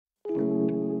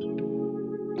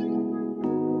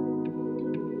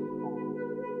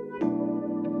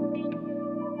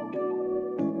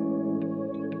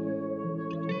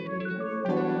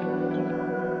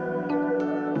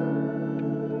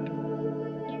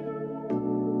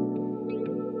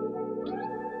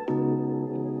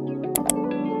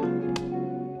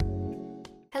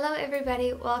Hello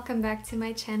everybody, welcome back to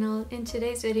my channel. In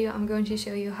today's video I'm going to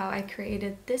show you how I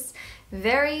created this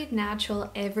very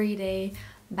natural everyday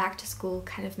back to school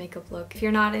kind of makeup look. If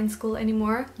you're not in school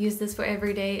anymore, use this for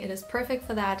every day. It is perfect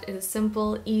for that. It is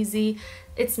simple, easy,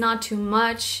 it's not too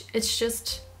much, it's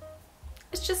just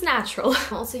natural.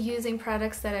 I'm also using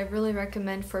products that I really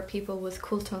recommend for people with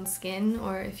cool tone skin,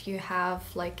 or if you have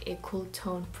like a cool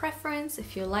tone preference,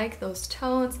 if you like those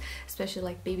tones, especially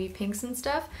like baby pinks and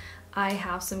stuff. I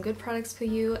have some good products for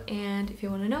you, and if you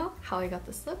want to know how I got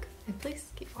this look, then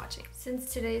please keep watching.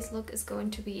 Since today's look is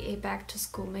going to be a back to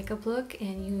school makeup look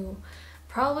and you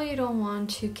probably don't want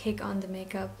to cake on the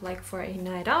makeup like for a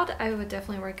night out, I would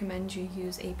definitely recommend you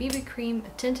use a BB cream, a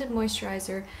tinted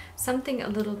moisturizer, something a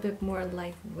little bit more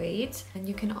lightweight. And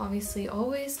you can obviously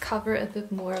always cover a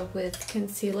bit more with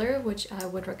concealer, which I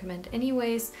would recommend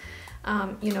anyways.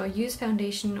 You know, use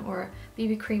foundation or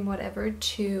BB cream, whatever,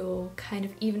 to kind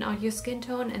of even out your skin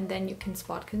tone, and then you can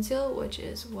spot conceal, which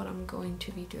is what I'm going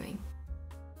to be doing.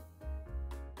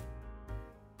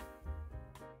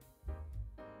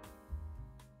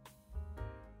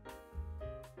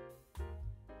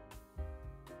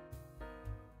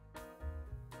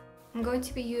 I'm going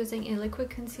to be using a liquid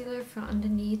concealer for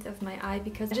underneath of my eye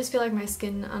because I just feel like my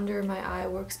skin under my eye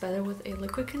works better with a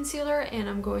liquid concealer, and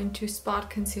I'm going to spot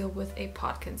conceal with a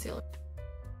pot concealer.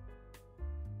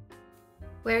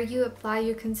 Where you apply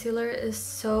your concealer is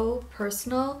so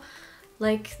personal.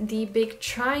 Like the big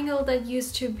triangle that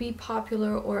used to be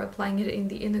popular, or applying it in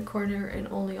the inner corner and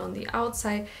only on the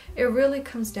outside, it really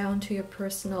comes down to your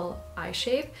personal eye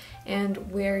shape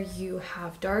and where you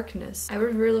have darkness. I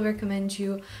would really recommend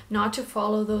you not to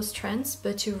follow those trends,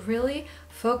 but to really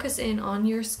focus in on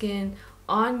your skin,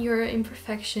 on your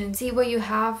imperfections, see where you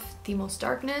have the most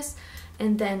darkness,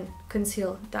 and then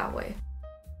conceal that way.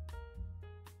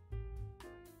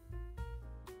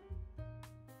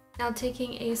 Now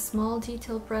taking a small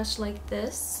detail brush like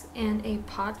this and a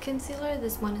pot concealer,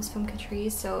 this one is from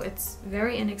Catrice, so it's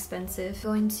very inexpensive.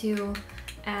 I'm going to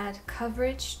add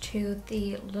coverage to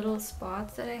the little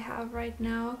spots that I have right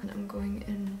now, and I'm going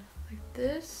in like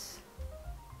this.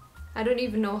 I don't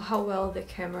even know how well the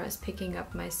camera is picking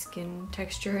up my skin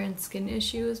texture and skin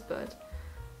issues, but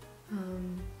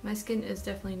my skin is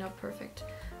definitely not perfect.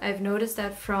 I've noticed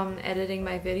that from editing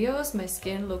my videos, my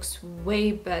skin looks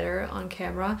way better on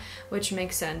camera, which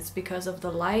makes sense because of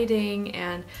the lighting,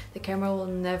 and the camera will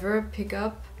never pick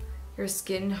up your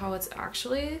skin how it's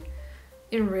actually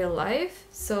in real life.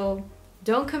 So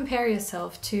don't compare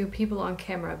yourself to people on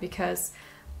camera, because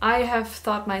I have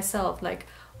thought myself like,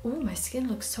 oh, my skin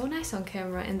looks so nice on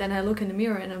camera, and then I look in the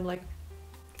mirror and I'm like,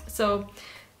 so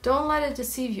don't let it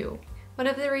deceive you. One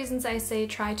of the reasons I say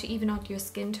try to even out your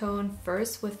skin tone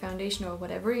first with foundation or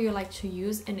whatever you like to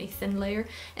use in a thin layer,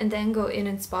 and then go in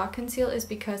and spot conceal, is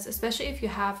because especially if you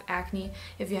have acne,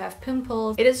 if you have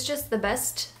pimples, it is just the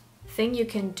best thing you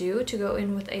can do to go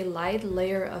in with a light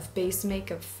layer of base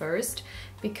makeup first,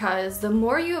 because the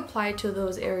more you apply to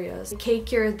those areas, the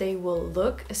cakier they will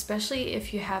look, especially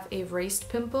if you have a raised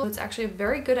pimple. It's actually a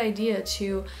very good idea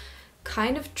to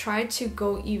kind of try to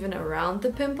go even around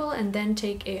the pimple and then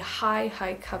take a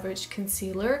high coverage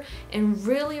concealer and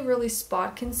really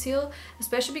spot conceal,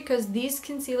 especially because these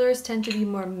concealers tend to be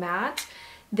more matte.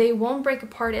 They won't break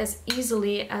apart as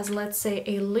easily as, let's say,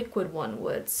 a liquid one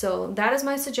would. So that is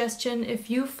my suggestion. If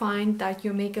you find that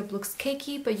your makeup looks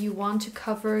cakey but you want to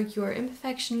cover your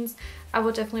imperfections, I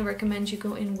would definitely recommend you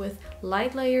go in with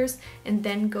light layers and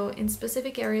then go in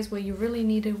specific areas where you really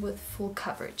need it with full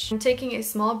coverage. I'm taking a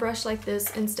small brush like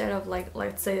this instead of, like,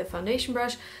 let's say, the foundation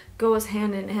brush, goes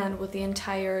hand in hand with the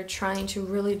entire, trying to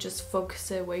really just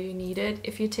focus it where you need it.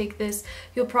 If you take this,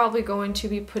 you're probably going to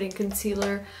be putting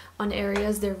concealer on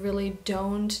areas that really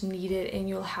don't need it, and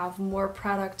you'll have more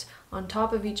product on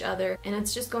top of each other, and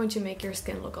it's just going to make your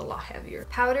skin look a lot heavier.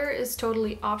 Powder is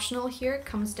totally optional here. It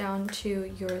comes down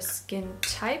to your skin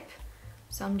type.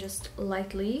 So I'm just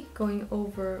lightly going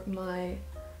over my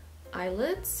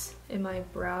eyelids, in my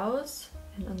brows,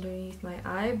 and underneath my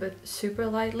eye, but super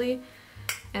lightly,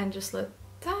 and just the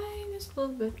tiniest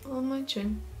little bit on my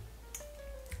chin,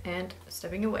 and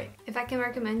stepping away. If I can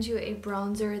recommend you a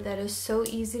bronzer that is so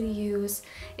easy to use,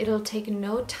 it'll take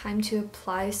no time to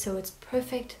apply, so it's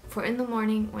perfect for in the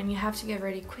morning when you have to get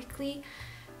ready quickly.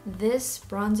 This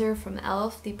bronzer from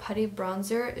e.l.f., the Putty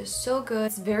bronzer, is so good.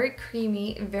 It's very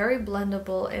creamy, very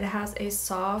blendable. It has a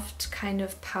soft kind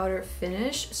of powder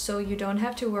finish, so you don't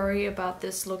have to worry about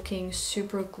this looking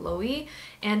super glowy,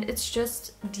 and it's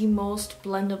just the most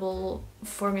blendable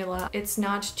formula. It's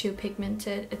not too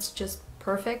pigmented, it's just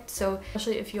perfect. So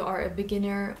especially if you are a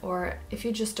beginner or if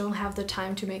you just don't have the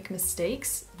time to make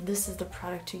mistakes, this is the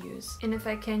product to use. And if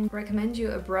I can recommend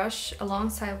you a brush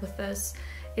alongside with this,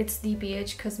 it's the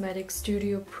BH Cosmetics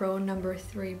Studio Pro No.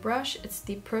 3 brush. It's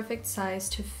the perfect size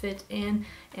to fit in,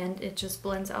 and it just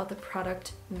blends out the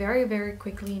product very, very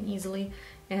quickly and easily.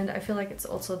 And I feel like it's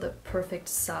also the perfect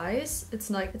size. It's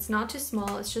not too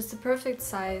small, it's just the perfect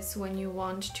size when you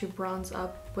want to bronze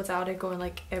up without it going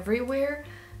like everywhere.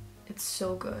 It's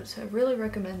so good, so I really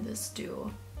recommend this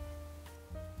duo.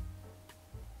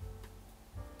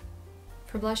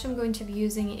 For blush, I'm going to be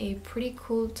using a pretty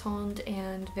cool toned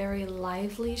and very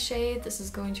lively shade. This is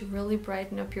going to really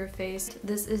brighten up your face.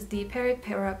 This is the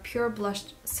Para Pure Blush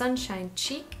Sunshine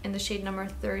Cheek in the shade number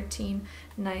 13,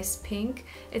 Nice Pink.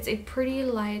 It's a pretty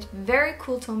light, very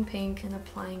cool tone pink, and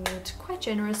applying it quite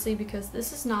generously because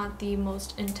this is not the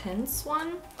most intense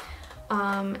one.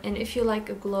 And if you like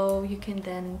a glow, you can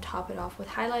then top it off with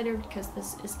highlighter because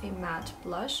this is a matte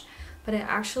blush. But I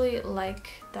actually like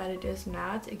that it is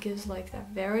matte. It gives like that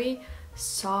very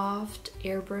soft,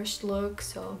 airbrushed look,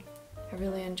 so I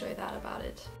really enjoy that about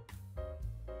it.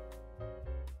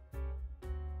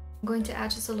 I'm going to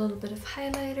add just a little bit of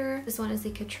highlighter. This one is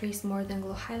the Catrice More Than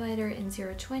Glow highlighter in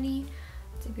 020.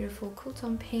 It's a beautiful cool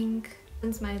tone pink.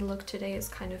 Since my look today is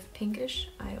kind of pinkish,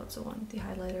 I also want the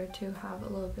highlighter to have a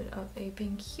little bit of a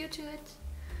pink hue to it.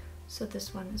 So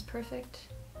this one is perfect.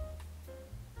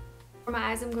 For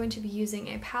my eyes, I'm going to be using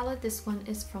a palette. This one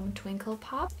is from Twinkle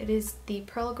Pop. It is the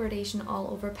Pearl Gradation All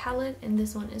Over palette, and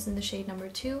this one is in the shade number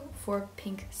 2 for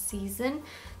Pink Season.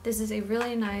 This is a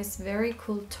really nice, very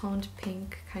cool toned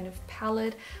pink kind of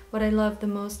palette. What I love the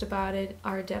most about it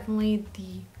are definitely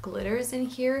the glitters in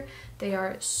here. They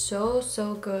are so,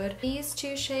 so good. These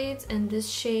two shades and this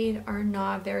shade are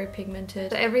not very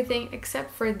pigmented. So everything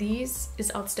except for these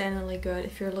is outstandingly good.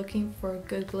 If you're looking for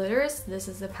good glitters, this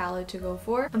is the palette to go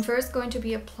for. I'm first going to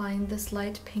be applying this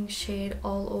light pink shade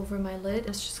all over my lid.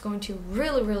 It's just going to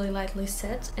really, really lightly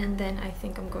set, and then I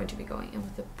think I'm going to be going in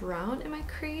with the brown in my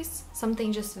crease.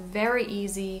 Something just very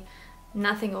easy,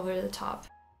 nothing over the top.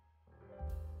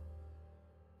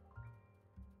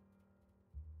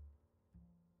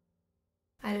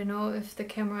 I don't know if the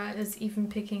camera is even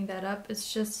picking that up.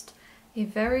 It's just a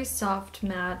very soft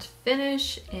matte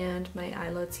finish, and my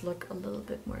eyelids look a little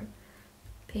bit more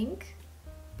pink,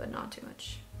 but not too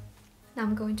much. Now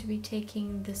I'm going to be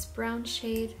taking this brown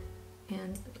shade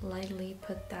and lightly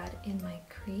put that in my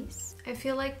crease. I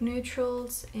feel like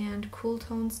neutrals and cool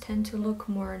tones tend to look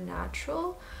more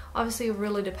natural. Obviously it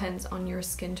really depends on your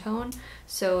skin tone,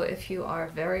 so if you are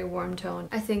very warm toned,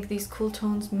 I think these cool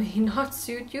tones may not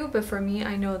suit you, but for me,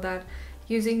 I know that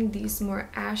using these more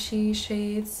ashy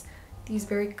shades, these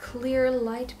very clear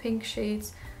light pink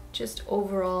shades, just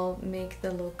overall make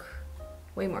the look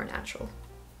way more natural.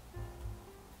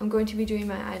 I'm going to be doing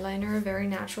my eyeliner very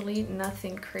naturally,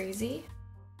 nothing crazy.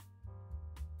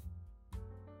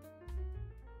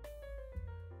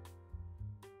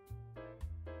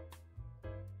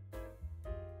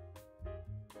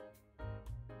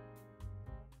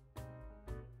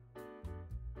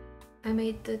 I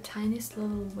made the tiniest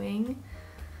little wing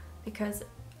because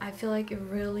I feel like it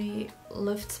really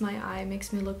lifts my eye,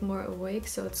 makes me look more awake,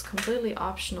 so it's completely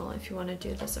optional if you want to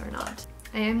do this or not.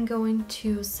 I am going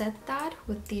to set that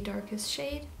with the darkest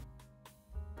shade.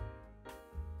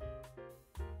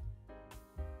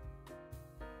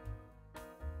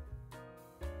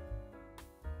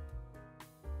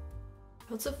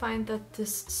 I also find that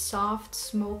this soft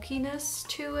smokiness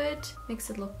to it makes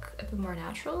it look a bit more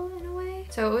natural in a way.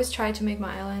 So I always try to make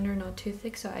my eyeliner not too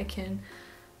thick so I can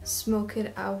smoke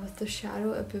it out with the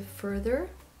shadow a bit further.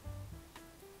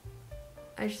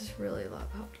 I just really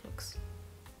love how it looks.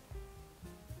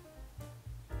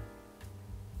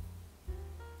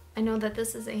 I know that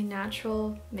this is a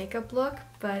natural makeup look,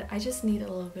 but I just need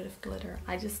a little bit of glitter.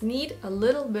 I just need a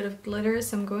little bit of glitter,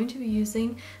 so I'm going to be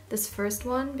using this first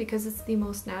one because it's the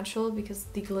most natural, because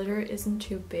the glitter isn't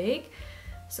too big.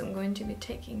 So I'm going to be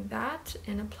taking that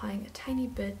and applying a tiny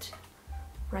bit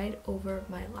right over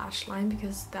my lash line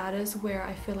because that is where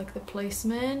I feel like the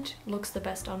placement looks the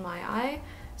best on my eye.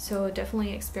 So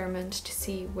definitely experiment to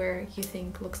see where you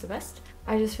think looks the best.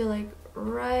 I just feel like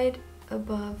right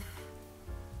above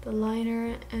the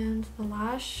liner and the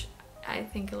lash, I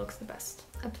think it looks the best.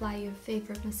 Apply your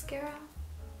favorite mascara.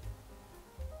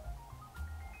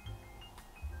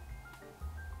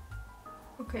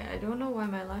 Okay, I don't know why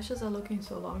my lashes are looking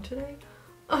so long today.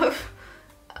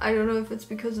 I don't know if it's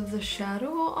because of the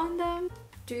shadow on them.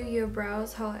 Do your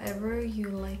brows however you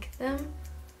like them.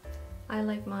 I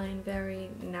like mine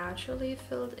very naturally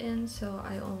filled in, so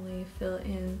I only fill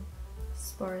in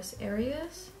sparse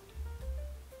areas.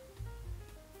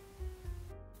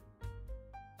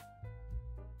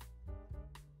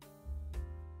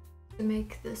 To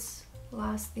make this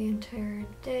last the entire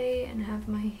day and have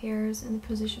my hairs in the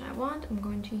position I want, I'm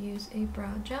going to use a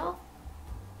brow gel.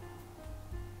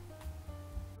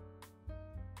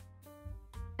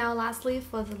 Now lastly,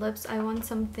 for the lips, I want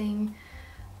something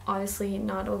obviously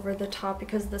not over the top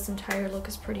because this entire look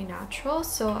is pretty natural.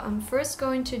 So I'm first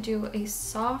going to do a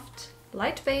soft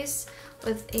light base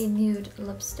with a nude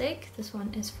lipstick. This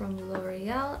one is from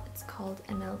L'Oreal. It's called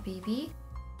MLBB.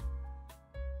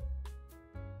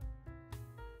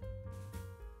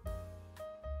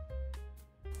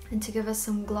 And to give us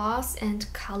some gloss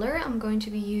and color, I'm going to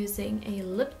be using a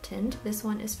lip tint. This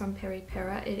one is from Peri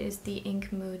Pera. It is the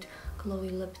Ink Mood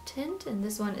Glowy Lip Tint, and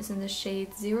this one is in the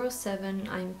shade 07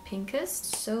 I'm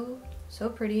Pinkest. So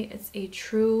pretty. It's a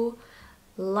true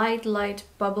light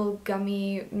bubble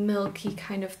gummy milky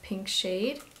kind of pink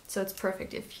shade. So it's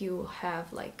perfect if you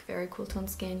have like very cool tone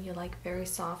skin, you like very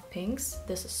soft pinks.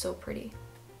 This is so pretty.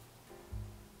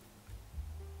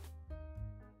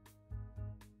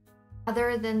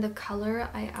 Other than the color,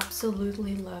 I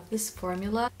absolutely love this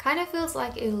formula. Kind of feels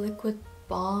like a liquid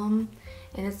balm,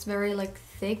 and it's very like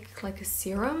thick, like a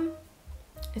serum.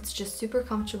 It's just super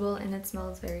comfortable and it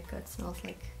smells very good. It smells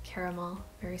like caramel,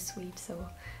 very sweet. So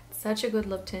it's such a good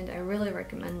lip tint. I really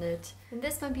recommend it. And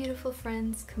this, my beautiful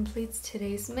friends, completes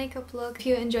today's makeup look. If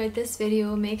you enjoyed this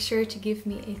video, make sure to give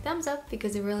me a thumbs up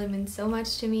because it really means so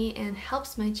much to me and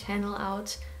helps my channel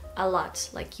out a lot.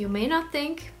 Like, you may not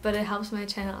think, but it helps my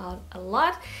channel out a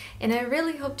lot, and I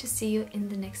really hope to see you in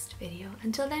the next video.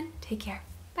 Until then, take care.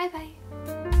 Bye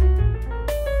bye.